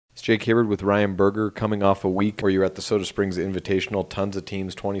It's Jake Hibbard with Ryan Berger, coming off a week where you're at the Soda Springs Invitational. Tons of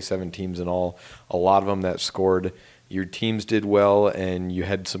teams, 27 teams in all, a lot of them that scored. Your teams did well, and you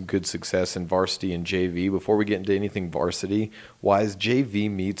had some good success in varsity and JV. Before we get into anything varsity-wise, JV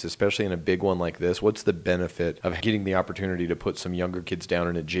meets, especially in a big one like this, what's the benefit of getting the opportunity to put some younger kids down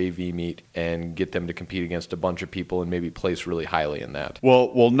in a JV meet and get them to compete against a bunch of people and maybe place really highly in that?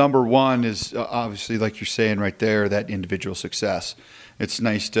 Well, number one is obviously, like you're saying right there, that individual success. It's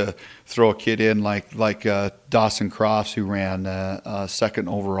nice to throw a kid in like Dawson Crofts, who ran second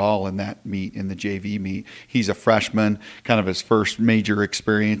overall in that meet, in the JV meet. He's a freshman, kind of his first major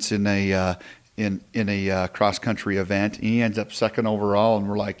experience in a cross country event. He ends up second overall, and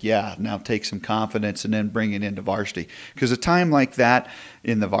we're like, yeah, now take some confidence and then bring it into varsity. Because a time like that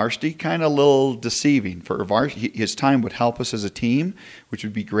in the varsity, kind of a little deceiving for varsity. His time would help us as a team, which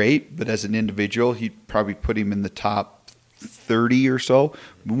would be great, but as an individual, he'd probably put him in the top 30 or so.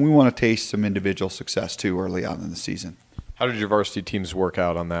 We want to taste some individual success too early on in the season. How did your varsity teams work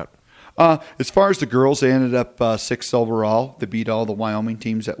out on that? As far as the girls, they ended up 6th overall. They beat all the Wyoming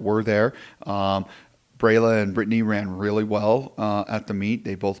teams that were there. Brayla and Brittany ran really well at the meet.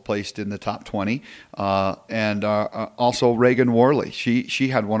 They both placed in the top 20. And also Reagan Worley. She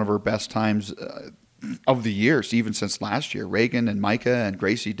had one of her best times of the years, even since last year. Reagan and Micah and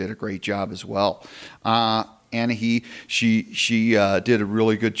Gracie did a great job as well. Anna, she did a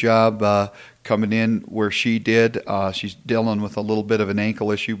really good job coming in where she did. She's dealing with a little bit of an ankle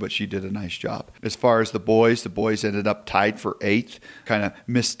issue, but she did a nice job. As far as the boys ended up tied for 8th. Kind of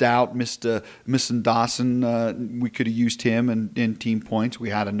missing Dawson. We could have used him in team points.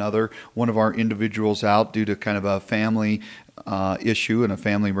 We had one of our individuals out due to kind of a family issue and a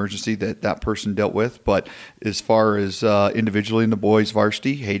family emergency that person dealt with. But as far as individually in the boys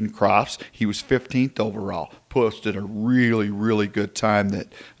varsity, Hayden Crofts, he was 15th overall. Posted a really, really good time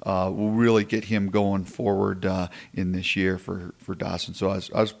that will really get him going forward in this year for Dawson. So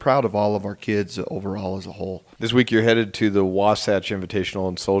I was proud of all of our kids overall as a whole. This week you're headed to the Wasatch Invitational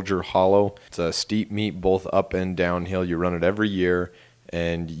in Soldier Hollow. It's a steep meet, both up and downhill. You run it every year,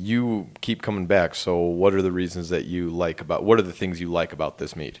 and you keep coming back. So what are the things you like about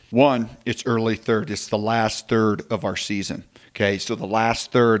this meet? One, it's early third. It's the last third of our season. Okay, so the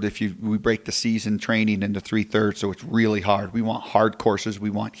last third, we break the season training into 3/3, so it's really hard. We want hard courses. We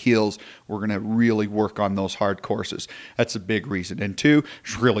want hills. We're going to really work on those hard courses. That's a big reason. And 2,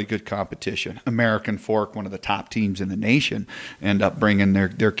 it's really good competition. American Fork, one of the top teams in the nation, end up bringing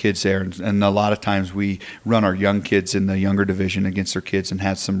their kids there. And a lot of times we run our young kids in the younger division against their kids and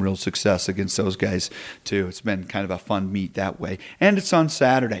had some real success against those guys too. It's been kind of a fun meet that way. And it's on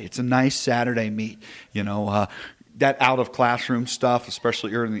Saturday. It's a nice Saturday meet. That out-of-classroom stuff,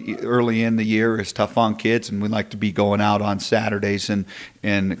 especially early in the year, is tough on kids, and we like to be going out on Saturdays and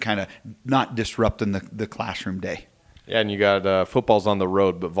kind of not disrupting the classroom day. Yeah, and you got football's on the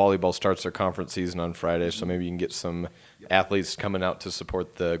road, but volleyball starts their conference season on Friday, so maybe you can get some athletes coming out to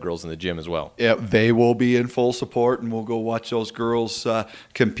support the girls in the gym as well. Yeah, they will be in full support, and we'll go watch those girls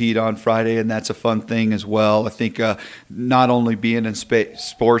compete on Friday, and that's a fun thing as well. I think not only being in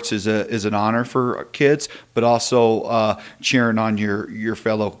sports is an honor for kids, but also cheering on your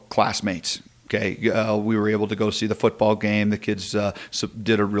fellow classmates. Okay, we were able to go see the football game. The kids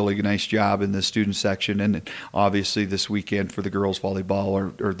did a really nice job in the student section, and obviously this weekend for the girls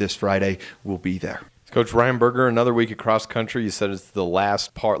volleyball or this Friday, we'll be there. Coach Ryan Berger, another week across country. You said it's the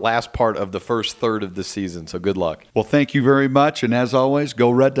last part of the first third of the season, so good luck. Well, thank you very much, and as always, go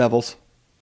Red Devils.